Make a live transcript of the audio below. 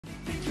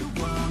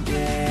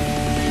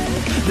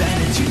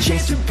it's your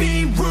chance to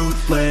be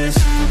ruthless.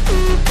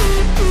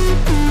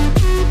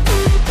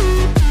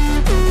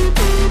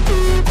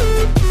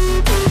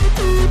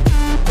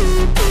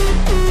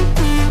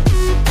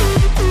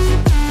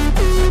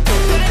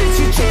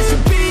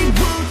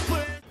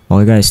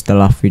 Oke guys,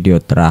 setelah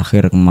video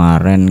terakhir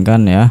kemarin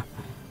kan ya,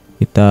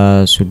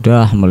 kita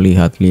sudah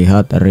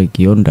melihat-lihat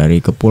region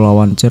dari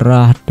Kepulauan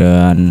Cerah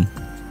dan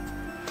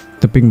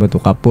tebing batu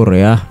kapur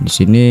ya. Di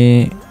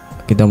sini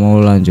kita mau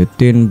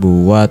lanjutin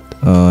buat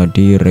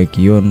di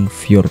region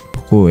Fyord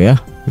Beku ya,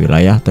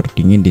 wilayah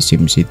terdingin di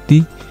SimCity.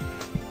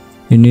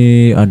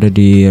 Ini ada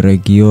di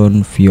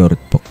region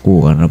Fyord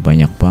Beku karena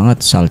banyak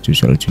banget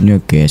salju-saljunya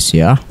guys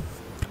ya.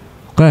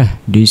 Oke,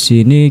 di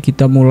sini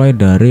kita mulai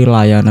dari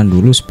layanan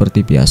dulu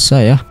seperti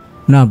biasa ya.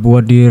 Nah,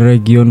 buat di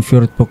region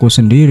Fyord Beku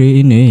sendiri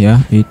ini ya,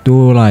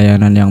 itu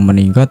layanan yang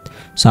meningkat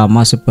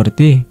sama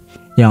seperti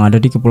yang ada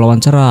di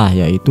Kepulauan Cerah,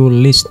 yaitu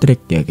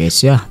listrik ya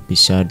guys ya.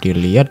 Bisa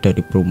dilihat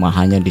dari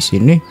perumahannya di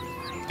sini.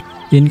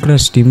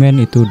 Increase demand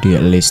itu di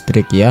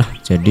listrik ya.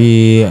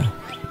 Jadi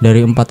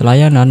dari 4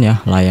 layanan ya,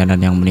 layanan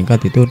yang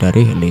meningkat itu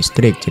dari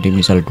listrik. Jadi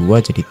misal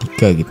 2 jadi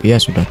 3 gitu ya,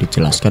 sudah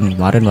dijelaskan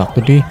kemarin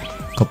waktu di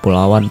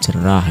Kepulauan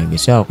Cerah ya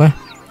guys ya. Oke.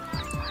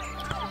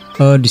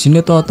 Di sini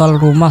total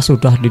rumah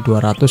sudah di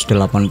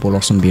 289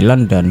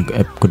 dan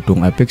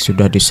gedung epic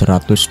sudah di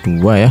 102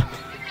 ya.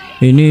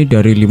 Ini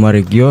dari 5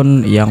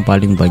 region yang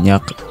paling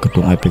banyak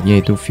gedung epicnya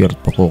itu Fyord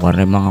Beku,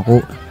 karena emang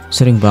aku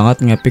sering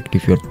banget ngepic di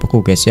Fyord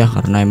Beku guys ya,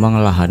 karena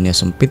emang lahannya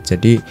sempit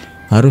jadi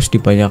harus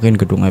dibanyakin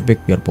gedung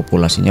epic biar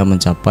populasinya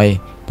mencapai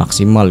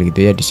maksimal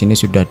gitu ya. Di sini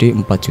sudah di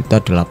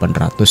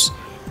 4.800.000.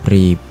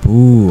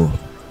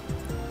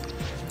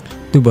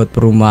 Itu buat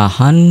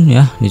perumahan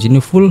ya. Di sini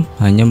full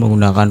hanya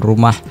menggunakan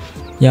rumah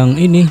yang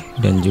ini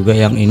dan juga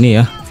yang ini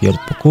ya, Fyord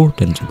Beku,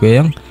 dan juga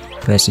yang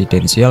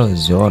residential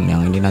zone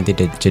yang ini nanti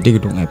jadi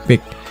gedung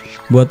epic.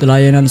 Buat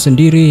layanan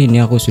sendiri ini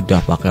aku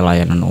sudah pakai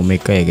layanan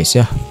Omega ya guys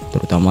ya,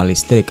 terutama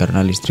listrik, karena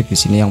listrik di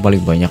sini yang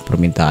paling banyak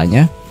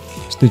permintaannya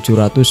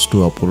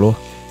 727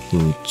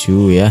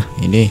 ya.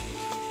 Ini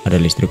ada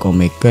listrik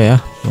Omega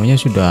ya, pokoknya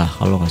sudah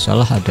kalau nggak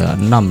salah ada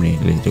 6 nih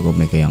listrik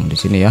Omega yang di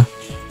sini ya.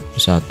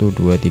 1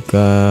 2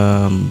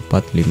 3 4 5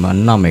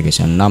 6 ya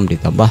guys ya, 6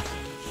 ditambah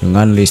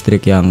dengan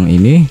listrik yang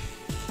ini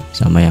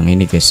sama yang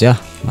ini guys ya,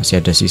 masih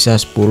ada sisa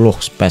 10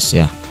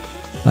 space ya.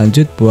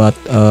 Lanjut buat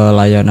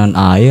layanan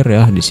air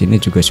ya, di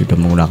sini juga sudah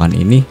menggunakan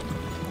ini,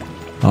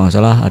 kalau nggak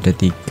salah ada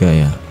 3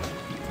 ya,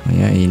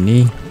 pokoknya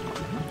ini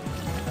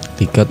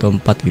 3 atau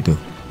 4 gitu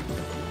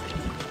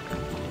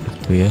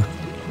itu ya.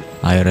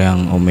 Air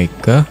yang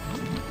Omega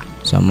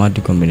sama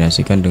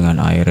dikombinasikan dengan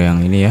air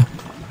yang ini ya,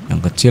 yang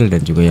kecil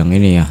dan juga yang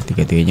ini ya,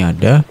 tiga-tiganya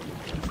ada.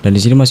 Dan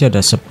di sini masih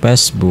ada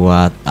space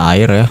buat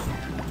air ya.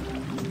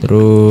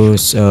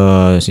 Terus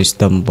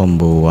sistem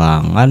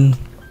pembuangan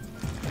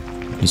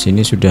di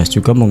sini sudah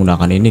juga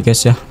menggunakan ini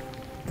guys ya.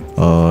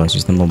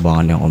 Sistem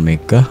pembuangan yang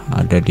Omega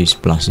ada di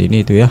sebelah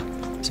sini itu ya,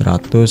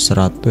 100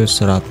 100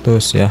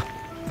 100 ya.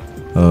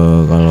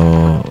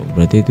 Kalau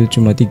berarti itu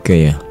cuma 3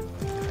 ya,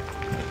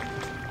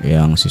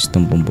 yang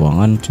sistem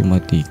pembuangan cuma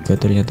 3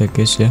 ternyata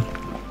guys ya.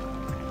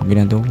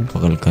 Mungkin nanti aku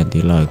bakal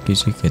ganti lagi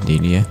sih, ganti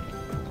ini ya.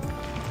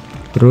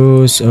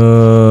 Terus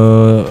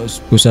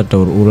pusat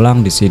daur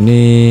ulang di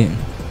sini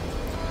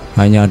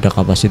hanya ada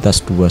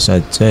kapasitas 2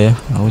 saja ya.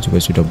 Aku juga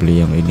sudah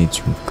beli yang ini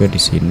juga di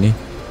sini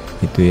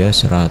itu ya,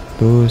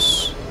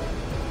 100.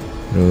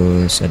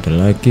 Terus ada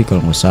lagi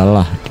kalau nggak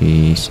salah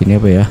di sini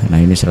apa ya, nah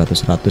ini 100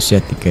 100 ya,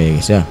 3 ya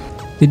guys ya.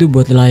 Itu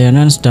buat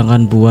layanan.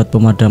 Sedangkan buat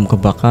pemadam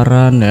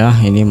kebakaran ya,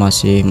 ini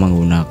masih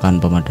menggunakan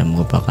pemadam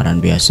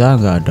kebakaran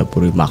biasa, nggak ada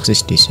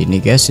purimaksis di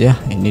sini guys ya.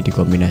 Ini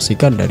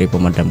dikombinasikan dari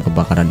pemadam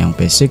kebakaran yang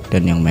basic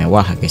dan yang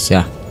mewah guys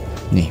ya.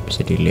 Nih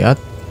bisa dilihat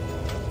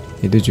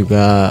itu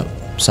juga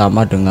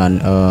sama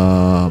dengan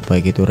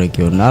baik itu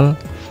regional,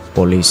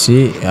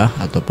 polisi ya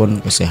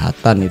ataupun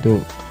kesehatan, itu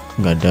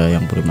nggak ada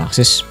yang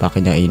purimaksis,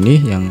 pakainya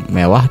ini yang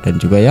mewah dan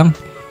juga yang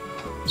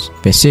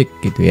basic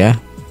gitu ya.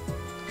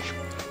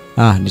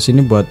 Nah di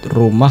sini buat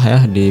rumah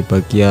ya, di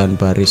bagian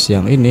baris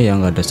yang ini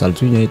yang nggak ada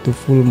saljunya itu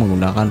full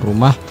menggunakan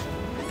rumah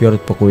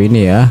Fyord Beku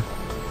ini ya.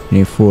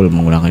 Ini full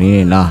menggunakan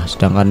ini. Nah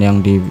sedangkan yang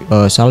di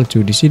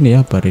salju di sini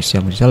ya, baris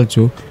yang di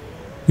salju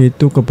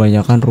itu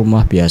kebanyakan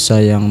rumah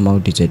biasa yang mau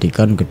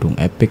dijadikan gedung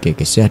epic ya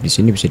guys ya. Di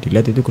sini bisa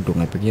dilihat itu gedung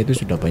epicnya itu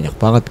sudah banyak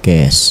banget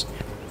guys.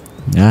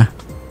 Nah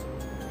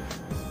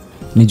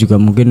ini juga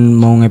mungkin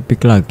mau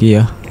ngepick lagi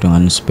ya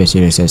dengan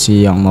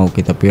spesialisasi yang mau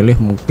kita pilih,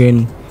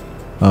 mungkin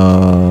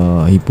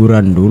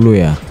hiburan dulu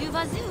ya.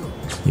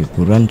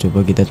 Hiburan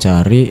coba kita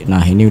cari.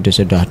 Nah ini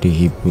sudah di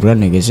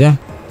hiburan ya guys ya,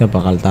 kita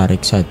bakal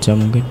tarik saja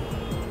mungkin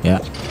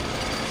ya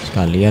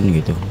sekalian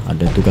gitu.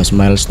 Ada tugas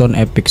milestone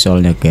epic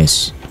soalnya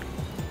guys.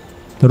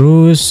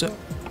 Terus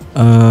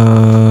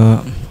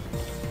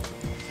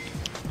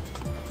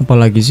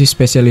apalagi sih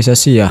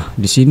spesialisasi ya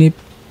di sini.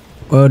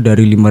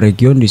 Dari 5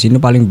 region di sini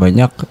paling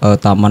banyak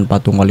taman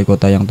patung wali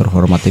kota yang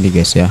terhormat ini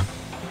guys ya.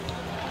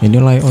 Ini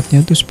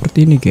layoutnya tuh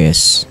seperti ini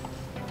guys,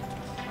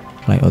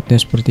 layoutnya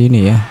seperti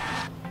ini ya.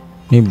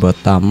 Ini buat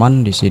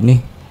taman di sini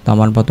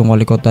taman patung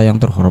wali kota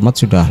yang terhormat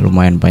sudah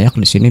lumayan banyak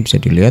di sini,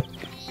 bisa dilihat.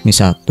 Ini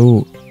 1,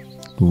 2,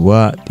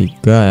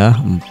 3 ya,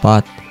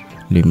 4,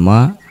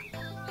 5,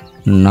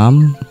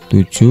 6,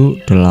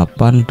 7,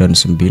 8 dan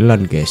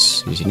 9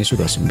 guys. Di sini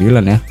sudah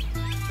 9 ya.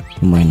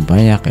 Lumayan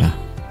banyak ya.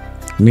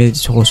 Ini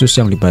khusus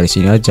yang di baris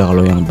ini aja.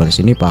 Kalau yang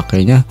baris ini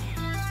pakainya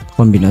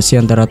kombinasi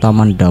antara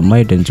taman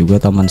damai dan juga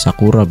taman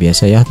sakura.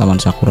 Biasa ya, taman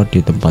sakura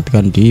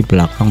ditempatkan di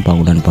belakang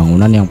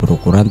bangunan-bangunan yang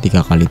berukuran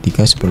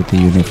 3x3 seperti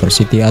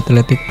University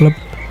Athletic Club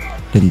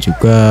dan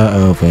juga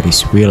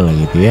Ferris wheel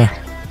gitu ya.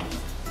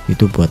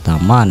 Itu buat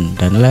taman.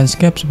 Dan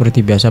landscape seperti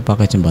biasa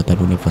pakai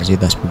jembatan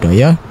Universitas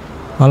Budaya.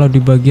 Kalau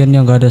di bagian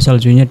yang gak ada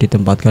saljunya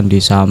ditempatkan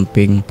di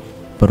samping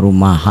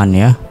perumahan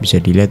ya,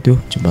 bisa dilihat tuh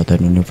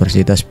jembatan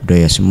Universitas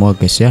Budaya semua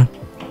guys ya.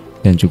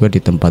 Dan juga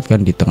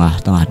ditempatkan di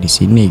tengah-tengah di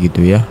sini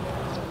gitu ya.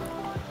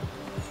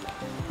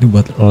 Itu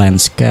buat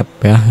landscape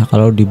ya.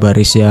 Kalau di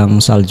baris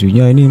yang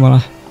saljunya ini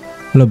malah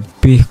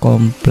lebih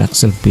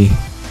kompleks, lebih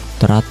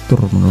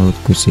teratur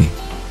menurutku sih.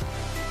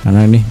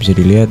 Karena ini bisa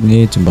dilihat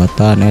nih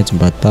jembatan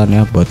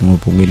ya buat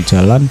ngubungin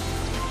jalan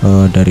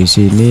dari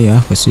sini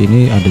ya ke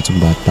sini ada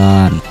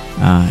jembatan.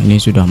 Nah,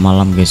 ini sudah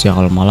malam guys ya.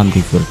 Kalau malam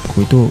di Fyord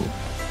Beku itu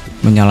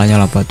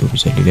menyala-nyala batu,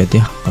 bisa dilihat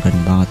ya, keren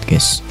banget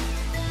guys.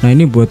 Nah,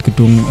 ini buat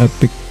gedung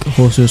epic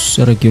khusus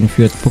region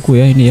Fyord Beku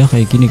ya. Ini ya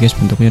kayak gini guys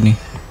bentuknya nih.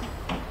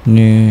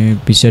 Ini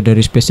bisa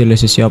dari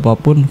spesialisasi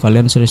apapun,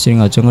 kalian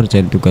sering-sering aja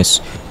ngerjain tugas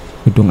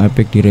gedung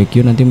epic di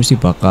region, nanti mesti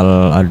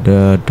bakal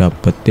ada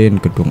dapetin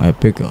gedung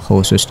epic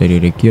khusus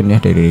dari region ya.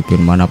 Dari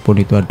region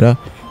manapun itu ada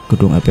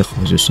gedung epic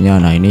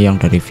khususnya. Nah, ini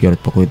yang dari Fyord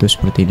Beku itu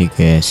seperti ini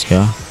guys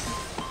ya.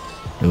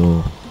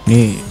 Tuh,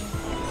 ini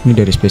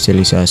dari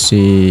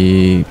spesialisasi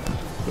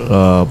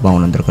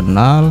bangunan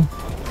terkenal,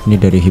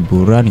 ini dari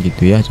hiburan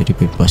gitu ya. Jadi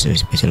bebas dari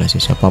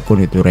spesialisasi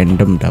apapun, itu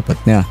random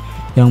dapatnya.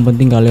 Yang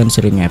penting kalian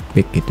sering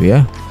epic gitu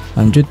ya.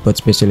 Lanjut buat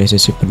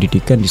spesialisasi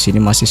pendidikan, di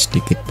sini masih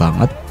sedikit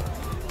banget.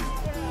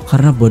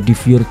 Karena buat di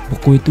Fyord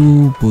Beku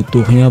itu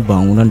butuhnya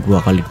bangunan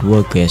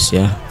 2x2 guys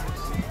ya.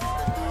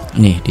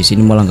 Nih di sini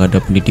malah nggak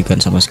ada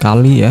pendidikan sama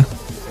sekali ya.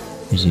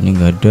 Di sini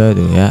nggak ada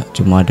tuh ya.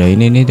 Cuma ada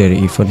ini nih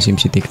dari event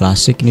SimCity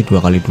Classic, ini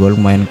 2x2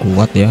 lumayan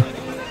kuat ya.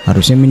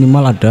 Harusnya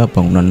minimal ada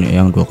bangunan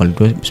yang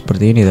 2x2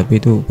 seperti ini,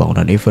 tapi itu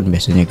bangunan event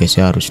biasanya guys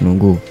ya, harus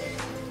nunggu.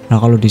 Nah,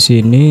 kalau di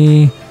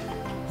sini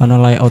karena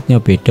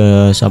layoutnya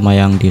beda sama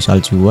yang di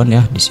saljuan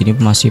ya, di sini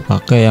masih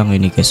pakai yang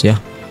ini guys ya,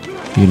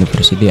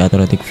 University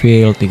Athletic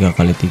Field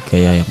 3x3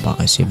 ya, yang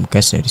pakai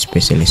simcast dari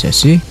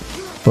spesialisasi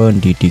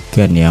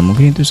pendidikan ya.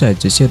 Mungkin itu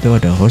saja sih, atau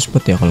ada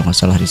hotspot ya kalau nggak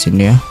salah di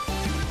sini ya.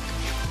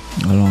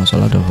 Kalau nggak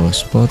salah ada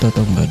hotspot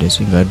atau nggak ada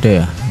sih, nggak ada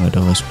ya, nggak ada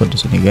hotspot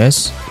di sini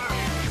guys.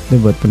 Ini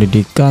buat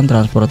pendidikan,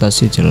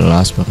 transportasi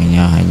jelas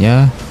pakainya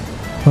hanya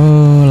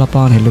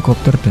lapangan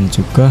helikopter dan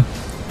juga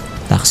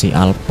taksi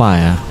Alpa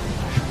ya.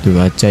 Itu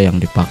aja yang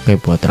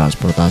dipakai buat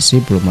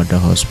transportasi, belum ada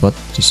hotspot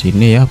di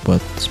sini ya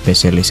buat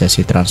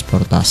spesialisasi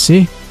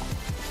transportasi.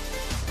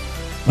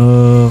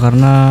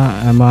 Karena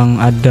emang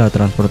ada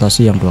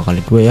transportasi yang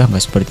 2x2 ya,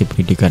 nggak seperti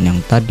pendidikan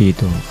yang tadi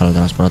itu. Kalau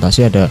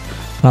transportasi ada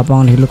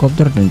lapangan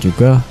helikopter dan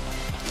juga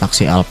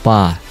taksi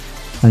Alpa.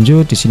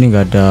 Lanjut, di sini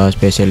nggak ada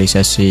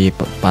spesialisasi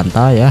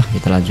pantai ya.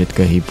 Kita lanjut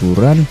ke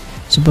hiburan.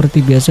 Seperti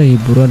biasa,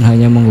 hiburan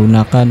hanya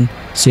menggunakan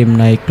sim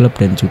night club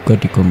dan juga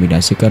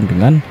dikombinasikan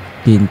dengan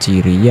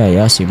kinciria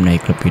ya. Sim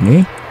night club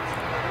ini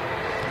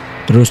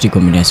terus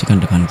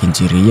dikombinasikan dengan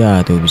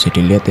kinciria, tuh bisa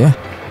dilihat ya.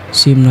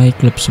 Sim night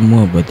club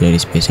semua buat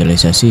dari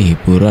spesialisasi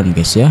hiburan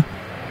guys ya.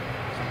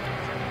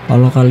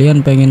 Kalau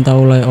kalian pengen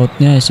tahu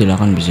layoutnya,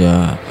 silahkan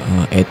bisa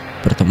add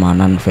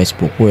pertemanan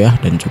Facebookku ya,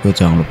 dan juga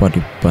jangan lupa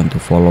dibantu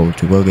follow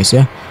juga guys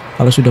ya.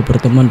 Kalau sudah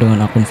berteman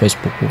dengan akun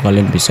Facebookku,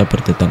 kalian bisa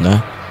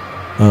bertetangga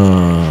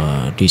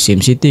di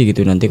SimCity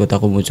gitu, nanti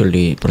kotaku muncul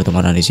di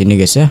pertemanan di sini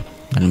guys ya.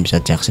 Kalian bisa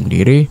cek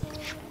sendiri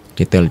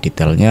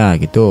detail-detailnya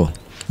gitu.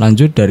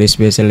 Lanjut dari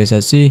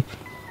spesialisasi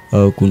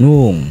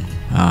gunung.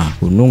 Nah,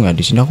 gunung ya,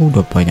 di sini aku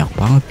udah banyak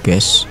banget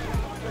guys.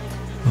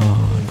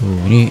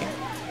 Aduh, ini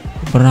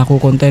pernah aku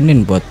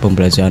kontenin buat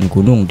pembelajaran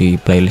gunung di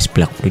playlist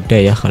Black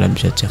Friday ya, kalian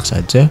bisa cek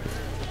saja.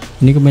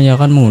 Ini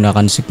kebanyakan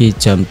menggunakan ski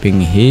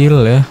jumping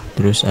hill ya,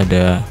 terus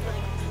ada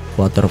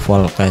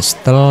waterfall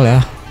castle ya.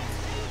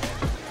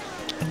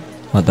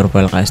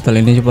 Waterfall castle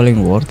ini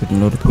paling worth it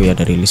menurutku ya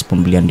dari list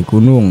pembelian di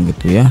gunung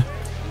gitu ya.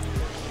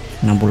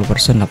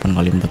 60%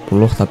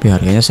 8x40, tapi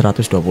harganya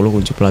 120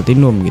 kunci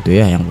platinum gitu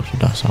ya, yang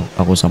sudah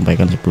aku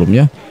sampaikan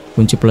sebelumnya.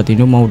 Kunci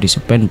platinum mau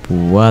di-spend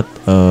buat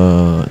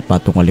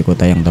patung wali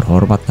kota yang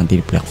terhormat nanti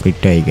di Black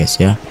Friday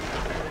guys ya.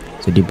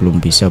 Jadi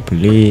belum bisa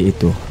beli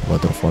itu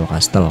waterfall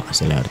castle,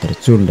 hasil air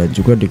terjun, dan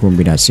juga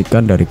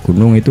dikombinasikan dari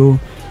gunung itu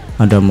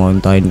ada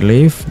mountain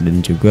lift,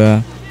 dan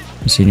juga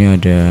di sini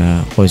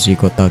ada cozy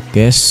kota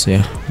gas ya,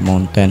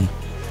 mountain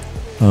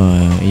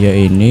ya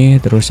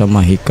ini, terus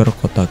sama hiker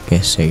kota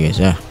gas ya guys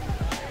ya.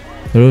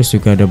 Terus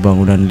juga ada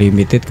bangunan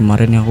limited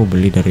kemarin yang aku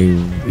beli dari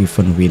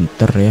event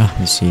winter ya,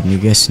 di sini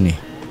guys nih.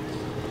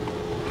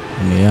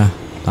 Ini ya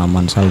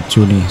taman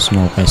salju nih,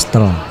 snow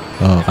castle,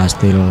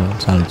 kastil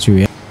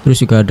salju ya. Terus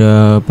juga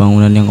ada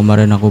bangunan yang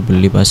kemarin aku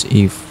beli pas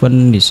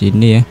event di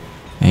sini ya.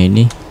 Nah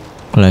ini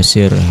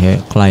glacier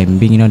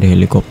climbing, ini ada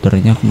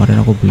helikopternya,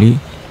 kemarin aku beli.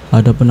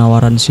 Ada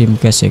penawaran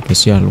SimCast ya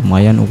guys ya,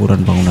 lumayan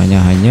ukuran bangunannya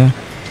hanya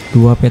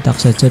 2 petak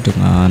saja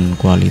dengan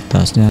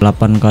kualitasnya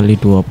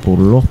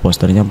 8x20,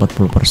 posternya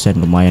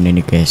 40%, lumayan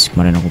ini guys.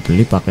 Kemarin aku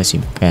beli pakai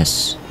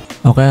SimCast.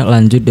 Oke,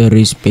 lanjut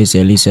dari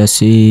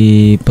spesialisasi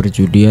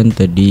perjudian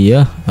tadi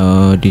ya.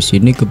 Di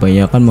sini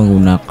kebanyakan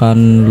menggunakan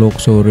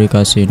luxury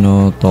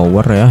casino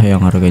tower ya,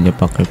 yang harganya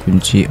pakai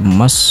kunci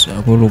emas.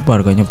 Aku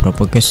lupa harganya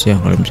berapa guys ya,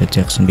 kalian bisa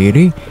cek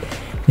sendiri.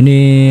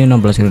 Ini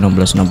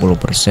 16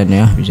 60%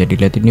 ya, bisa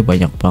dilihat ini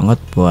banyak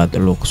banget buat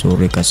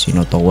luxury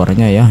casino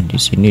towernya ya. Di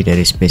sini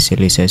dari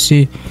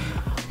spesialisasi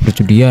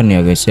perjudian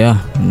ya guys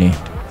ya. Ini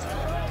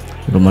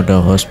belum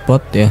ada hotspot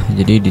ya,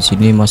 jadi di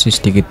sini masih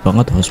sedikit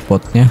banget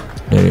hotspotnya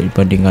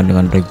dibandingkan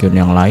dengan region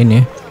yang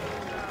lain ya.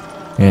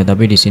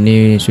 Tapi di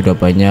sini sudah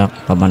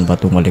banyak paman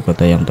patung wali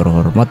kota yang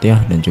terhormat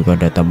ya, dan juga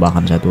ada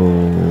tambahan satu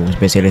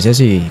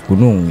spesialisasi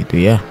gunung gitu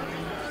ya.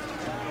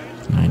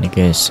 Nah ini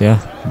guys ya,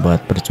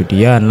 buat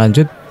perjudian.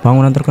 Lanjut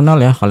bangunan terkenal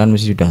ya, kalian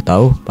mesti sudah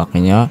tahu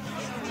pakainya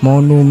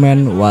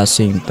monumen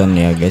Washington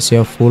ya guys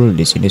ya. Full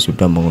di sini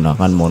sudah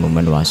menggunakan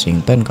monumen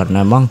Washington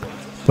karena emang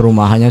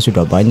perumahannya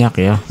sudah banyak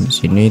ya. Di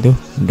sini itu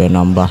udah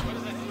nambah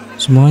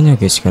semuanya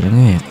guys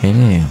karena ya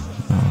kayaknya ya.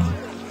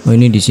 Oh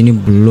ini di sini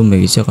belum ya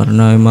guys ya,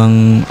 karena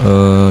emang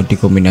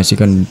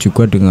dikombinasikan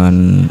juga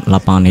dengan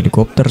lapangan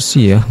helikopter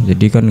sih ya,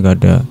 jadi kan nggak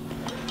ada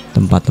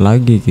tempat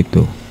lagi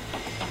gitu.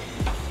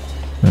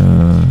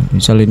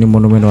 Misal ini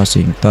monumen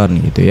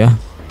Washington gitu ya,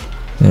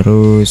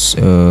 terus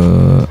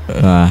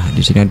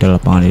di sini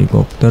ada lapangan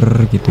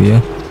helikopter gitu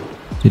ya,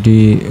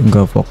 jadi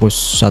nggak fokus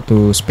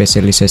satu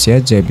spesialisasi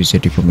aja, bisa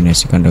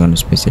dikombinasikan dengan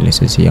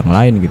spesialisasi yang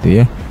lain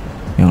gitu ya,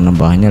 yang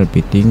nambahnya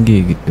lebih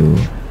tinggi gitu.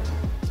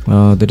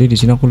 Tadi di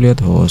sini aku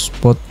lihat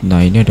hotspot. Nah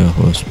ini ada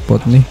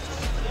hotspot nih.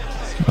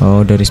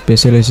 Dari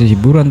spesialisasi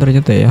hiburan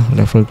ternyata ya,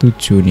 level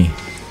 7 nih,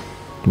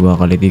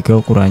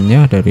 2x3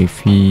 ukurannya dari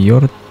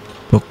Fyord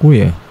Beku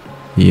ya.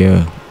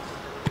 Iya,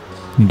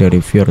 ini dari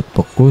Fyord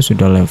Beku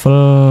sudah level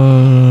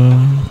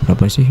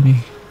berapa sih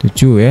ini?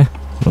 7 ya,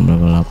 belum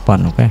level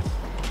 8. Oke.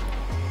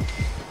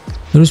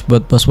 Terus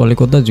buat pas wali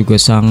kota juga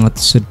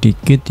sangat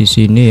sedikit di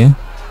sini ya,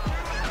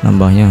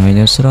 nambahnya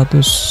hanya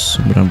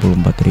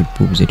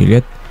 194.000. Bisa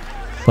dilihat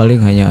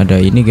paling hanya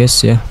ada ini guys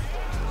ya,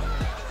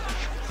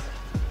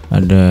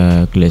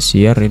 ada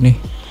glacier ini,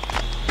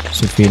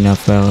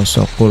 Suvinavel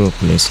Sokul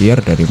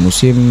glacier dari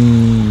musim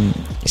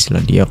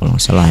Islandia kalau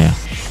nggak salah ya.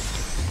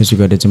 Terus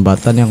juga ada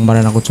jembatan yang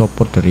kemarin aku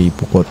copot dari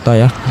ibu kota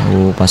ya,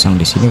 aku pasang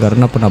di sini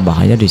karena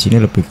penambahannya di sini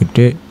lebih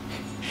gede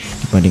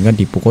dibandingkan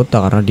di ibu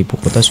kota, karena di ibu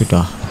kota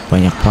sudah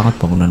banyak banget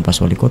bangunan pas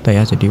wali kota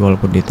ya, jadi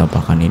walaupun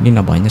ditambahkan ini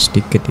nambahnya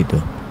sedikit itu.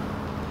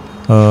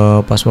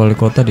 Pas wali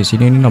kota di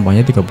sini ini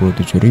nambahnya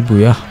 37.000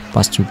 ya,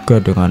 pas juga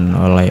dengan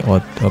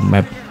layout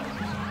map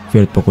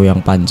Fyord Beku yang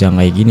panjang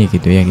kayak gini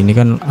gitu ya. Ini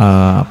kan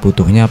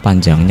butuhnya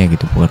panjangnya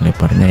gitu, bukan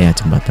lebarnya ya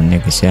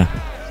jembatannya guys ya.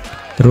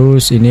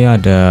 Terus ini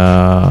ada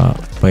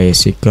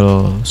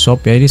bicycle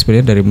shop ya, ini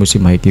sebenarnya dari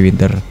musim hiking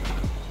winter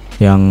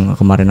yang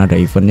kemarin ada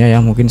eventnya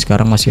ya, mungkin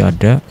sekarang masih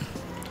ada,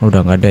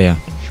 udah nggak ada ya,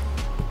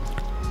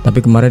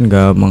 tapi kemarin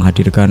nggak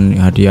menghadirkan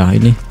hadiah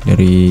ini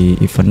dari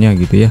eventnya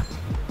gitu ya.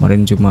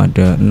 Kemarin cuma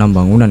ada 6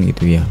 bangunan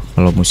gitu ya.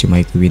 Kalau musim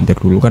hiking winter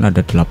dulu kan ada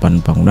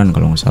 8 bangunan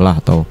kalau nggak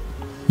salah, atau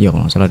ya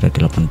kalau nggak salah ada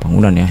 8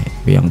 bangunan ya,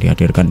 yang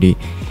dihadirkan di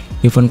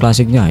event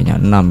klasiknya hanya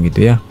 6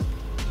 gitu ya.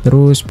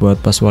 Terus buat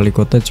pas wali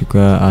kota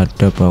juga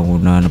ada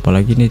bangunan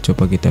apalagi nih,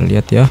 coba kita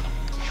lihat ya.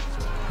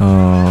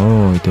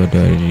 Oh itu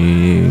ada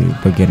di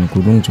bagian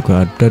gunung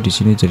juga ada, di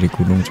sini jadi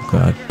gunung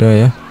juga ada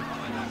ya.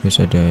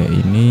 Terus ada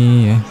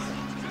ini ya,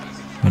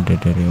 ada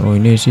dari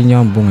ini sih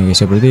nyambung ya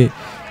guys, berarti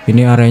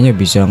ini areanya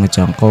bisa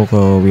ngejangkau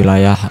ke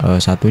wilayah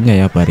satunya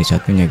ya, baris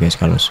satunya guys,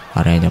 kalau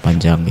areanya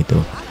panjang gitu.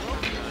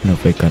 Nah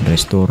vegan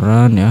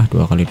restoran ya,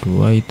 2x2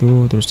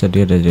 itu. Terus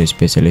tadi ada dari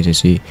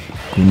spesialisasi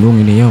gunung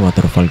ini ya,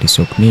 waterfall di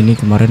Sogni. Ini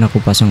kemarin aku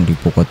pasang di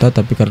ibu kota,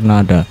 tapi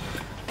karena ada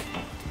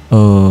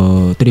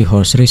Three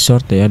Horse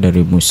Resort ya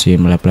dari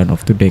musim Lapland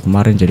of Today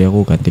kemarin, jadi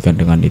aku gantikan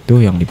dengan itu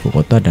yang di ibu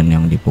kota, dan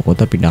yang di ibu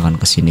kota pindahkan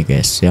ke sini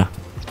guys ya.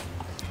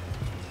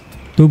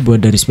 Itu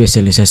buat dari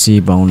spesialisasi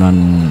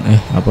bangunan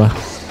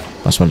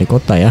pas wali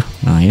kota ya.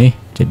 Nah ini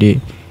jadi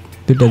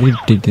itu dari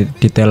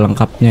detail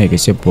lengkapnya ya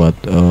guys ya buat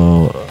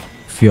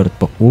Fyord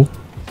Beku.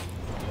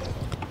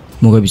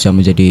 Semoga bisa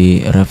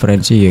menjadi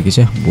referensi ya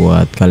guys ya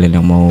buat kalian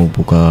yang mau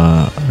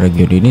buka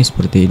region ini.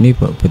 Seperti ini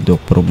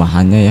bentuk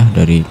perumahannya ya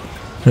dari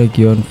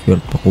region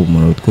Fyord Beku,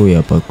 menurutku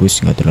ya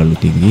bagus, nggak terlalu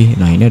tinggi.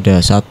 Nah ini ada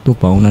satu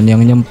bangunan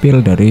yang nyempil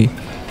dari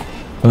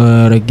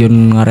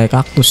region ngarai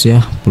kaktus ya,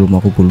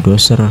 belum aku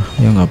bulldozer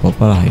ya, nggak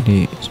apa-apa lah,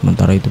 ini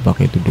sementara itu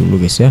pakai itu dulu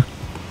guys ya.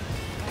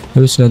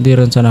 Terus nanti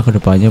rencana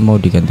kedepannya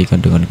mau digantikan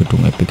dengan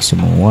gedung epic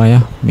semua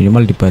ya,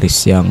 minimal di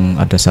baris yang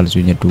ada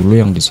saljunya dulu,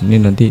 yang di sini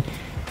nanti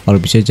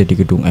kalau bisa jadi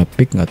gedung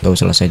epic. Nggak tahu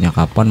selesainya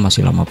kapan,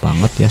 masih lama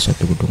banget ya,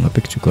 satu gedung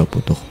epic juga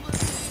butuh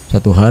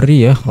satu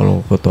hari ya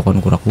kalau ke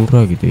token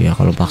kura-kura gitu ya.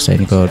 Kalau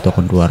paksain ke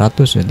token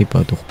 200 nanti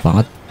butuh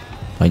banget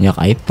banyak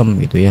item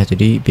gitu ya.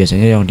 Jadi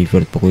biasanya yang di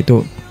Fyord Beku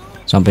itu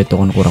sampai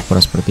token kura-kura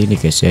seperti ini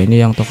guys ya.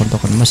 Ini yang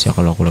token-token emas ya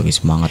kalau aku lagi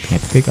semangat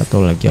epic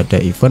atau lagi ada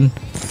event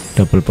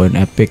double point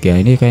epic ya.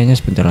 Ini kayaknya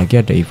sebentar lagi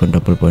ada event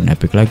double point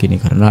epic lagi nih,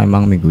 karena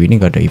emang minggu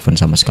ini nggak ada event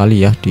sama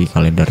sekali ya di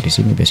kalender di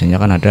sini. Biasanya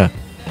kan ada,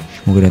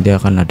 mungkin nanti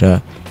akan ada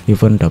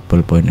event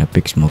double point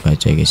epic. Semoga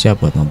aja guys ya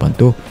buat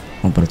membantu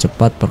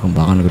mempercepat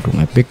perkembangan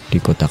gedung epic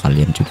di kota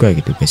kalian juga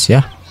gitu guys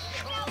ya.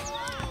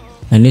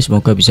 Nah ini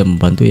semoga bisa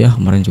membantu ya.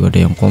 Kemarin juga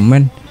ada yang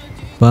komen,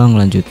 Bang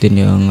lanjutin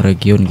yang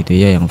region gitu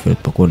ya, yang Fyord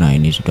Beku. Nah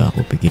ini sudah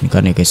aku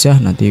bikinkan ya guys ya.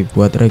 Nanti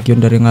buat region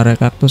dari ngarai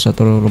kaktus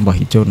atau lembah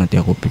hijau nanti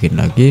aku bikin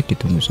lagi,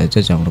 ditunggu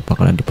saja. Jangan lupa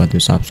kalian dibantu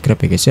subscribe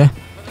ya guys ya,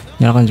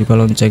 nyalakan juga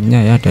loncengnya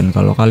ya. Dan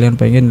kalau kalian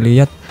pengen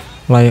lihat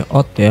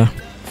layout ya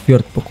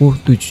Fyord Beku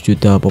 7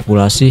 juta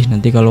populasi,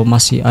 nanti kalau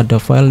masih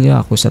ada filenya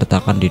aku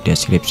sertakan di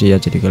deskripsi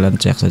ya. Jadi kalian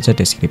cek saja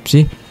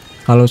deskripsi,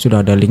 kalau sudah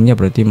ada linknya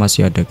berarti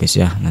masih ada guys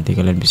ya. Nanti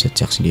kalian bisa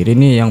cek sendiri.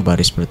 Nih yang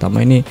baris pertama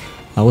ini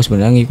aku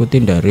sebenarnya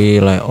ngikutin dari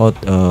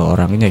layout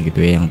orangnya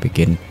gitu ya, yang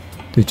bikin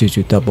 7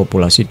 juta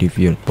populasi di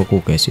Fyord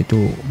Beku guys.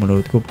 Itu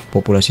menurutku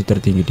populasi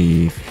tertinggi di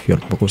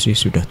Fyord Beku sih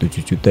sudah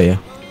 7 juta ya.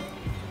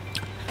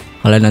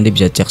 Kalian nanti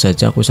bisa cek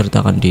saja, aku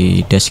sertakan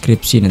di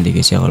deskripsi nanti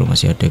guys ya kalau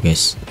masih ada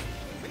guys.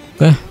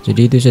 Oke,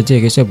 jadi itu saja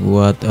guys ya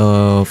buat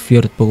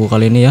Fyord Beku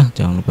kali ini ya.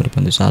 Jangan lupa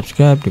dibantu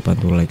subscribe,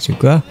 dibantu like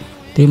juga.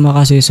 Terima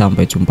kasih,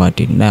 sampai jumpa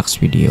di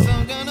next video.